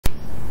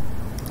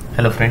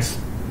Hello friends,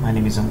 my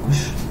name is Ankush.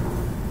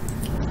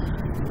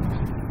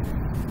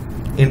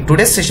 In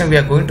today's session we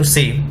are going to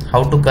see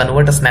how to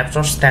convert a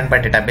snapshot standby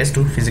database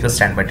to physical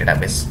standby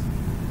database.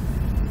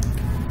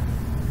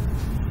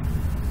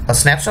 A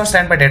snapshot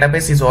standby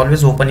database is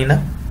always open in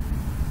a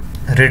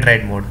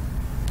read-write mode,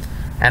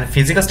 and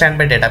physical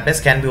standby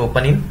database can be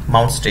open in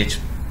mount stage.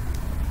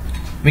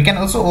 We can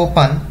also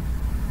open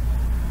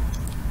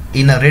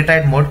in a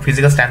read-write mode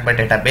physical standby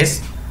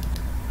database,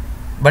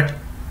 but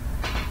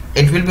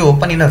it will be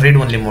open in a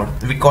read-only mode.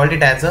 We called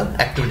it as a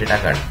active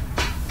Dataguard.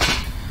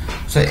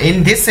 So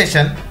in this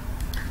session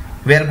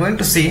we are going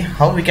to see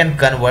how we can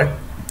convert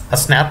a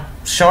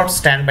snapshot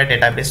standby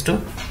database to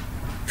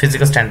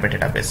physical standby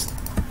database.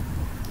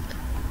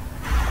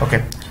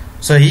 Okay,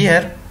 so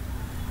here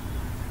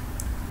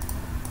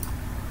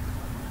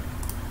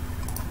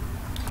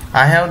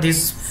I have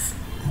this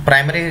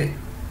primary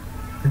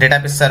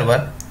database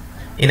server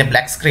in a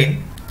black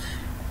screen,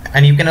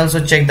 and you can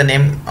also check the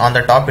name on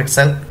the top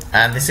itself,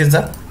 and this is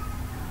the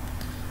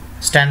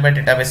standby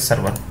database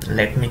server.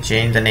 Let me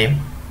change the name.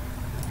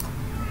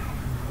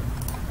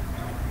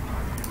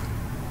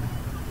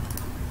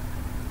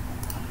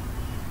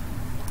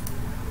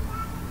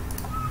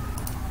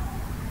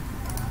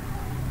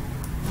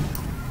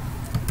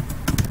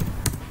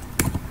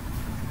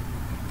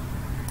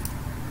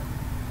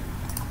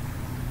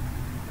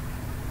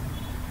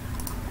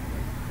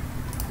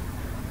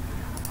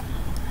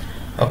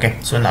 Okay,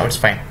 so now it's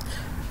fine.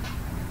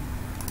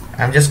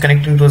 I'm just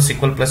connecting to a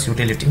SQL Plus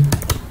utility.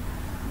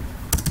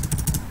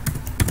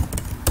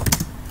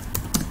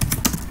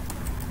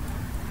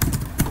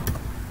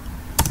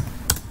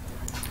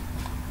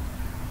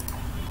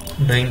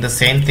 Doing the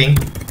same thing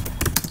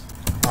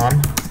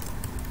on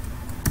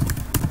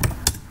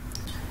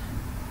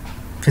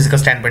physical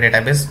standby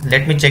database.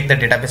 Let me check the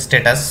database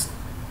status.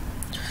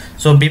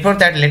 So before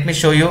that, let me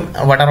show you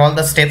what are all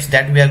the steps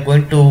that we are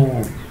going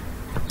to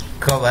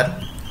cover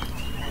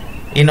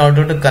in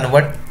order to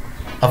convert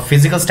a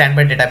physical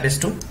standby database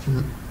to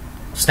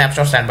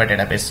snapshot standby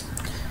database.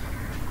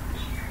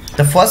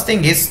 The first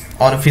thing is,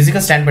 on a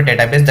physical standby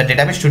database, the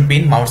database should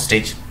be in mount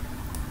stage.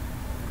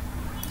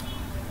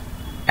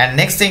 And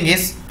next thing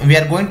is, we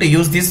are going to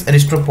use this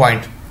restore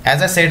point.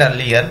 As I said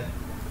earlier,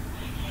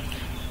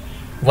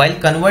 while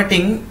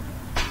converting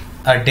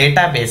a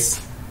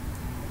database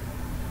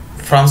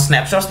from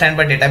snapshot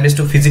standby database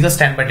to physical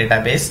standby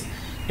database,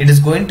 it is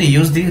going to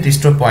use the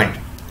restore point,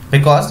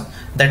 because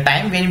the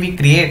time when we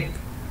create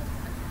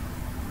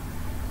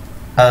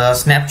a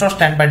snapshot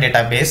standby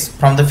database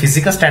from the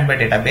physical standby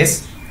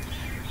database,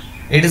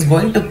 it is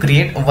going to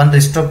create one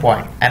restore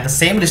point, and the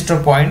same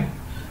restore point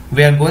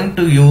we are going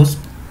to use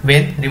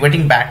when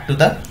reverting back to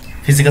the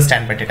physical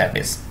standby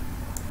database.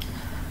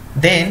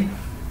 Then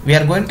we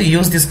are going to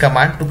use this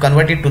command to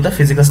convert it to the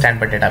physical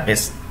standby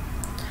database.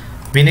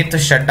 We need to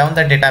shut down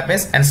the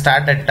database and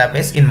start the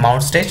database in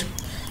mount stage,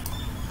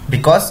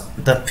 because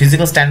the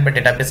physical standby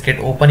database get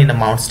open in a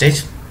mount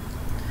stage.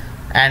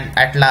 And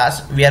at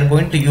last we are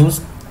going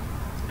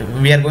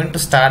to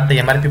start the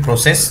MRP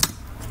process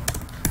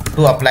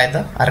to apply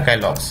the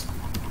archive logs.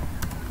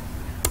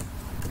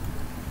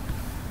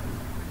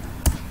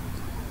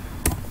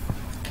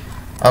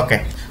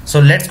 Okay, so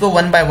let's go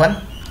one by one.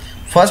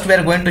 First we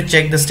are going to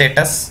check the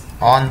status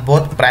on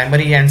both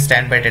primary and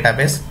standby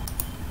database.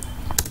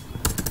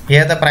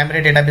 Here the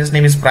primary database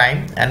name is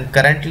prime, and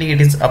currently it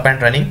is up and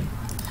running.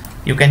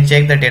 You can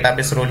check the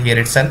database role here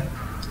itself.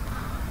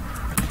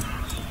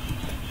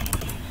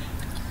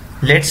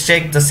 Let's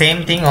check the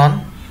same thing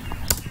on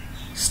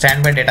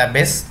standby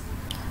database.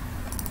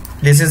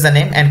 This is the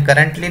name, and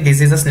currently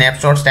this is a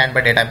snapshot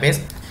standby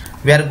database.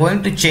 We are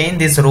going to change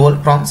this role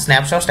from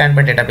snapshot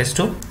standby database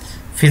to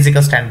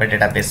physical standby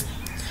database.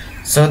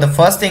 So the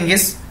first thing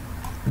is,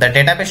 the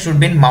database should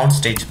be in mount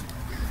stage.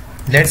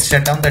 Let's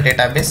shut down the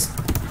database.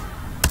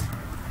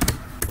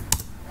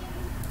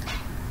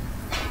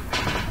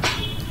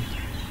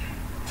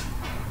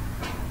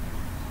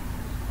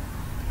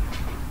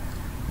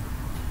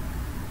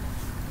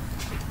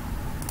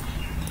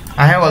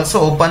 I have also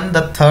opened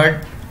the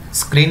third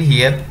screen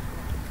here.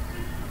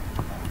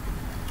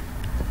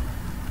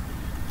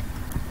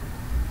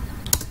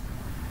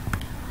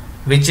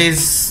 Which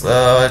is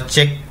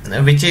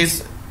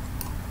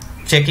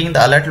checking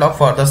the alert log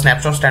for the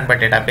snapshot standby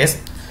database.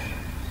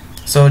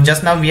 So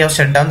just now we have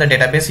shut down the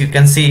database. You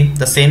can see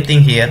the same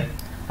thing here.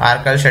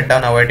 Archive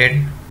shutdown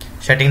avoided,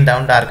 shutting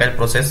down the archive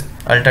process,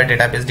 alter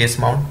database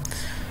dismount.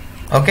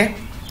 Okay,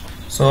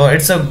 so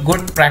it's a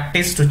good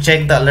practice to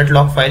check the alert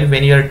log file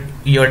when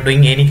you are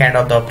doing any kind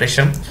of the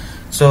operation.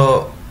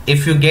 So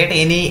if you get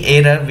any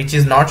error which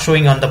is not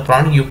showing on the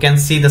prompt, you can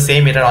see the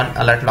same error on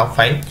alert log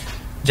file.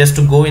 Just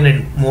to go in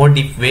a more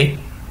deep way,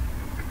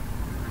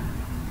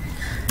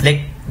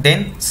 like,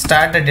 then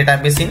start the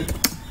database in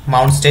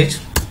mount stage.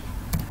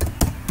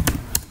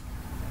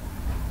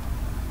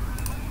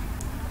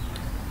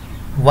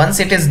 Once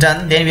it is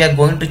done, then we are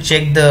going to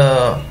check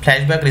the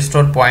flashback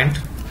restore point.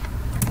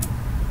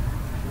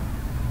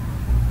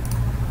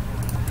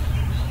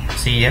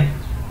 See here,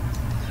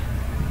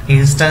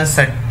 Instance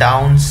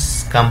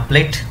shutdowns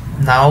complete.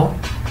 Now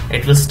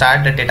it will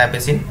start the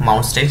database in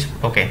mount stage.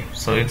 Okay,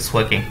 so it's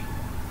working.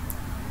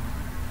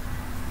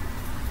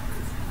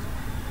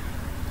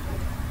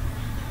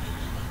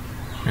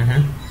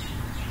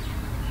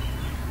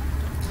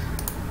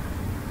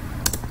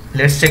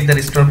 Let's check the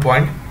restore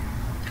point.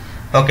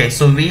 Okay,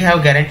 so we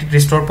have guaranteed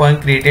restore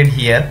point created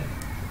here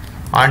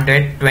on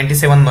date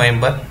 27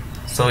 November.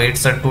 So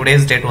it's a 2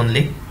 days date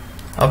only.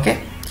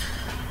 Okay,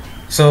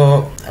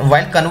 so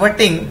while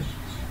converting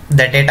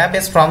the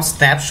database from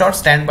snapshot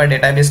standby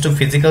database to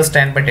physical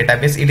standby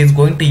database, it is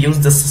going to use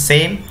the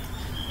same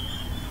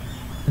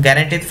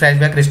guaranteed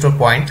flashback restore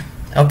point.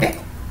 Okay,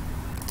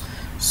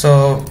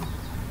 so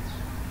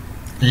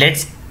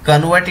let's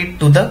convert it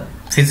to the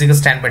physical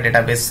standby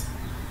database.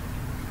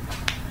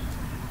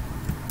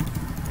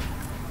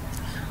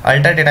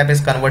 Alter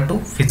database convert to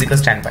physical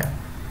standby.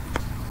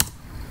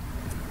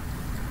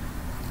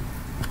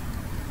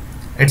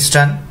 It's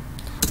done.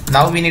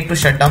 Now we need to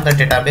shut down the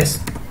database.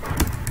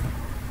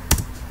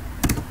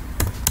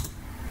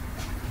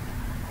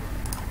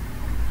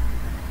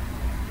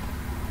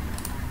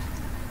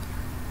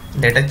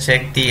 Let us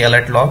check the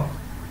alert log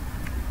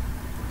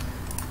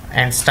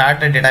and start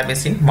the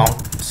database in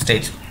mount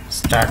stage.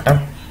 Startup.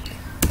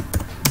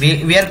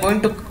 We are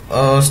going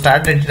to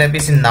start the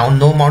database in now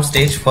no mount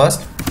stage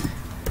first,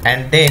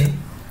 and then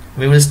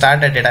we will start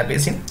the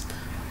database in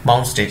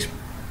mount stage.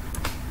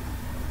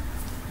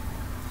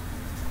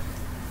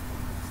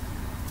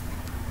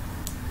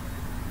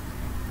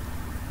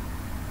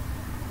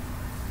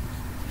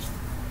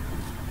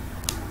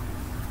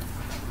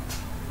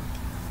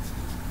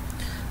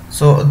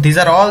 So these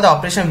are all the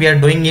operations we are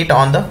doing it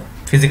on the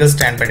physical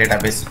standby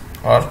database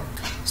or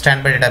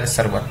standby database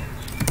server.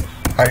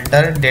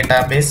 Alter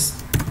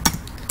database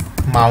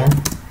mount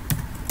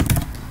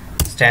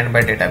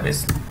standby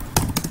database.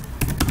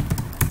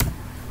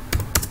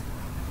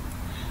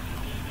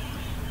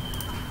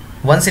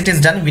 Once it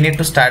is done, we need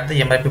to start the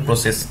MIP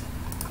process.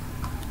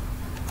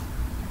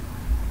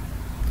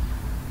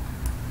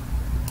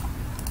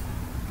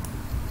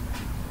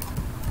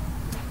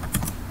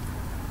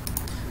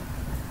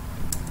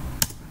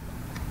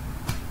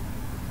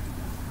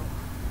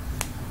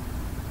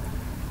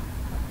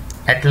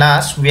 At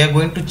last, we are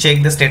going to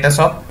check the status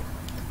of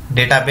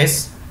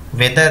database,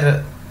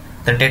 whether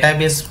the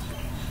database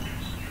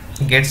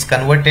gets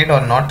converted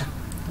or not.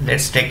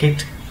 Let's check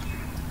it.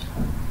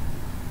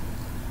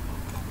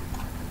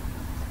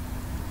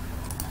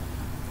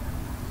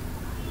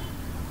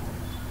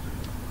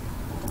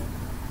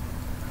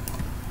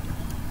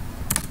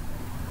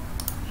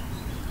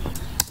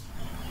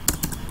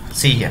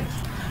 See here,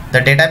 the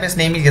database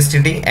name is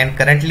yesterday and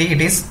currently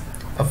it is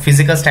a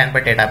physical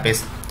standby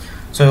database.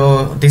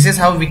 So this is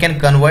how we can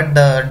convert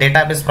the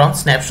database from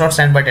snapshot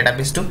standby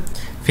database to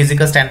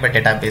physical standby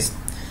database.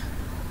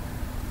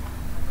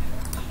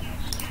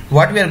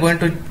 What we are going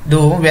to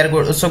do, we are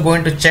also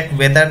going to check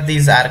whether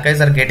these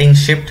archives are getting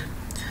shipped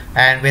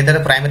and whether the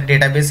primary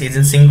database is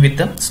in sync with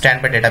the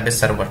standby database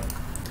server.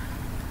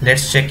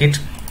 Let's check it.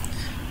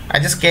 I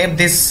just kept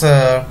this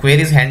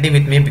queries handy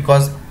with me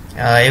because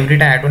every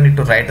time I don't need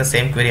to write the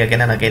same query again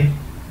and again.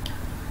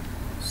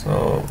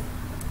 So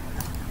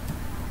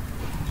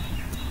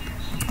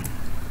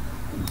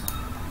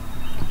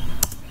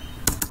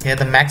here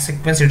the max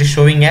sequence it is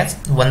showing as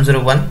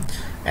 101,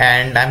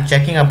 and I'm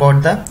checking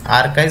about the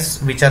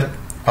archives which are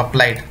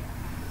applied.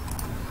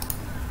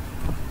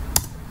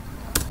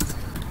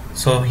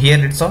 So here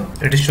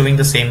it is showing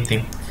the same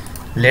thing.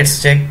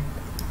 Let's check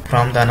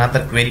from the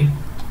another query.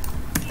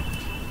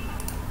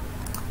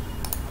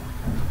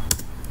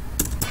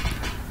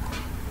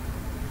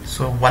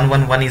 So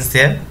 111 is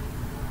there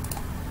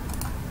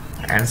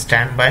and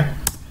standby.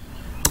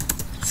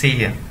 See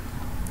here,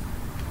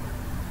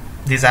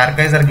 these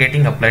archives are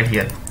getting applied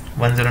here,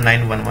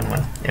 109,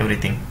 111,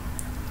 everything.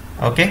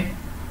 Okay,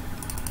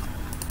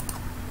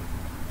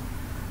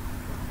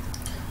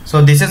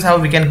 so this is how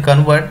we can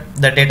convert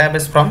the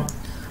database from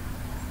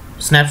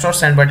snapshot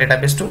standby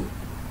database to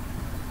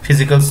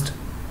physical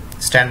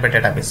standby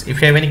database. If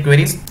you have any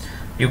queries,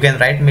 you can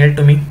write mail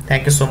to me.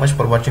 Thank you so much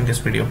for watching this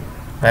video.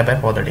 Bye bye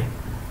for the day.